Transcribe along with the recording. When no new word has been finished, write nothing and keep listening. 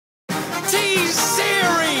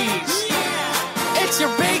T-Series! It's your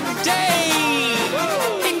big day!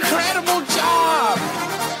 Incredible job!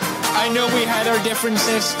 I know we had our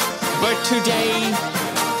differences, but today,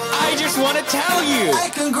 I just want to tell you.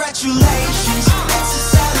 Hey, congratulations, it's a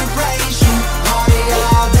celebration. Party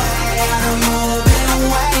all day, I know you've been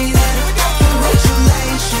waiting.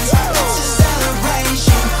 Congratulations, it's a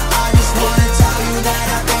celebration. I just want to tell you that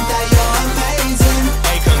I think that you're amazing.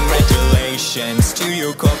 Hey, congratulations to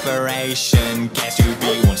your corporation. Guess you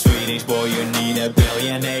be one Swedish boy, you need a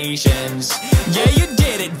billion Asians. Yeah, you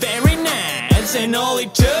did it very nice, and all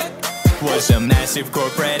it took was a massive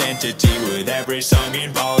corporate entity with every song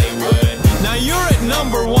in Bollywood. Now you're at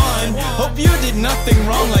 #1. Hope you did nothing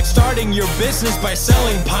wrong, like starting your business by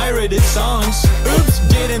selling pirated songs. Oops,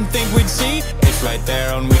 didn't think we'd see. It's right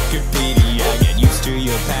there on Wikipedia. Get used to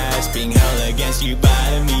your past being held against you by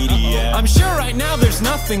the media. I'm sure right now there's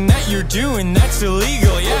nothing that you're doing that's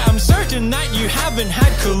illegal. Yeah, I'm certain that you haven't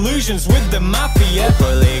had collusions with the mafia.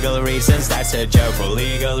 For legal reasons, that's a joke. For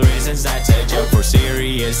legal reasons, that's a joke. For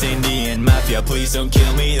serious Indian mafia, please don't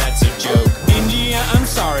kill me, that's a joke. India, I'm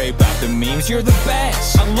sorry about the memes, you're the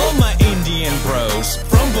best. I love my Indian bros,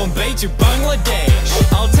 from Bombay to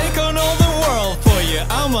Bangladesh. I'll take on all the world for you,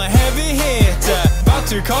 I'm a heavy hitter. About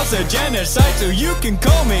to cause a genocide, so you can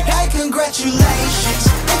call me. Hey, congratulations,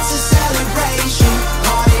 it's a celebration.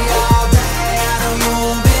 Party all day, I know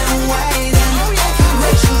you've been waiting. Hey,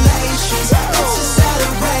 congratulations, it's a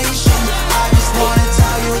celebration. I just want to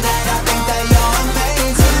tell you that I think that you're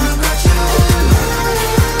amazing.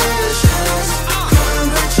 Congratulations,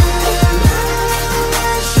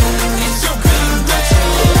 congratulations. It's your big day.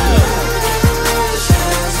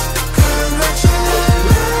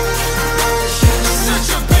 Congratulations. Such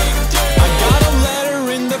a big day. I got a letter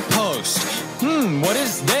in the post. What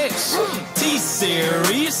is this?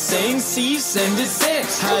 T-Series saying cease and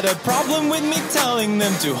desist. Had a problem with me telling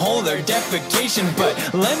them to hold their defecation, but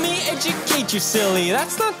let me educate you, silly,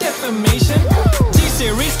 that's not defamation.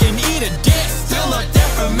 T-Series can eat a dick, still not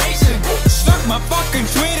defamation. Suck my fucking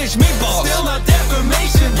Swedish meatballs, still not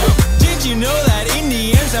defamation. Did you know that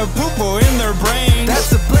Indians have poo-poo in their brains?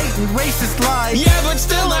 That's a blatant racist lie. Yeah, but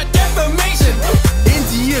still not defamation.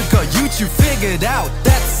 India got YouTube figured out.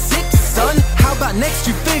 That's sick, son. How about next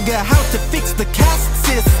you figure how to fix the caste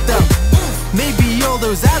system? Maybe all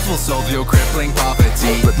those ads will solve your crippling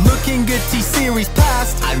poverty. But looking good T-Series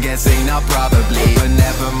past, I'm guessing not probably. But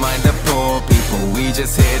never mind the poor people, we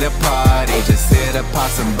just hit a party. Just hit to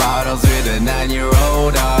pop some bottles with a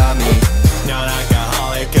 9-year-old army. Not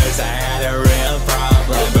alcoholic cause I had a real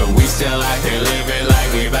problem, but we still like to live it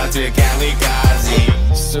like we about to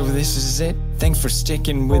kamikaze. So this is it, thanks for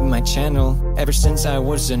sticking with my channel. Ever since I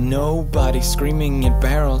was a nobody screaming at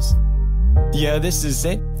barrels. Yeah, this is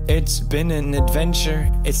it, it's been an adventure.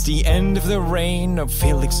 It's the end of the reign of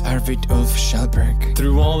Felix Arvid Ulf Schallberg.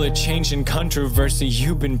 Through all the change and controversy,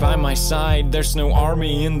 you've been by my side. There's no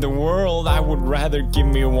army in the world, I would rather give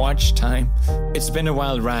me watch time. It's been a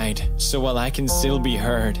wild ride, so while I can still be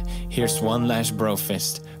heard, here's one last bro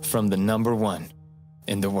fist from the #1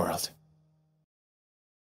 in the world.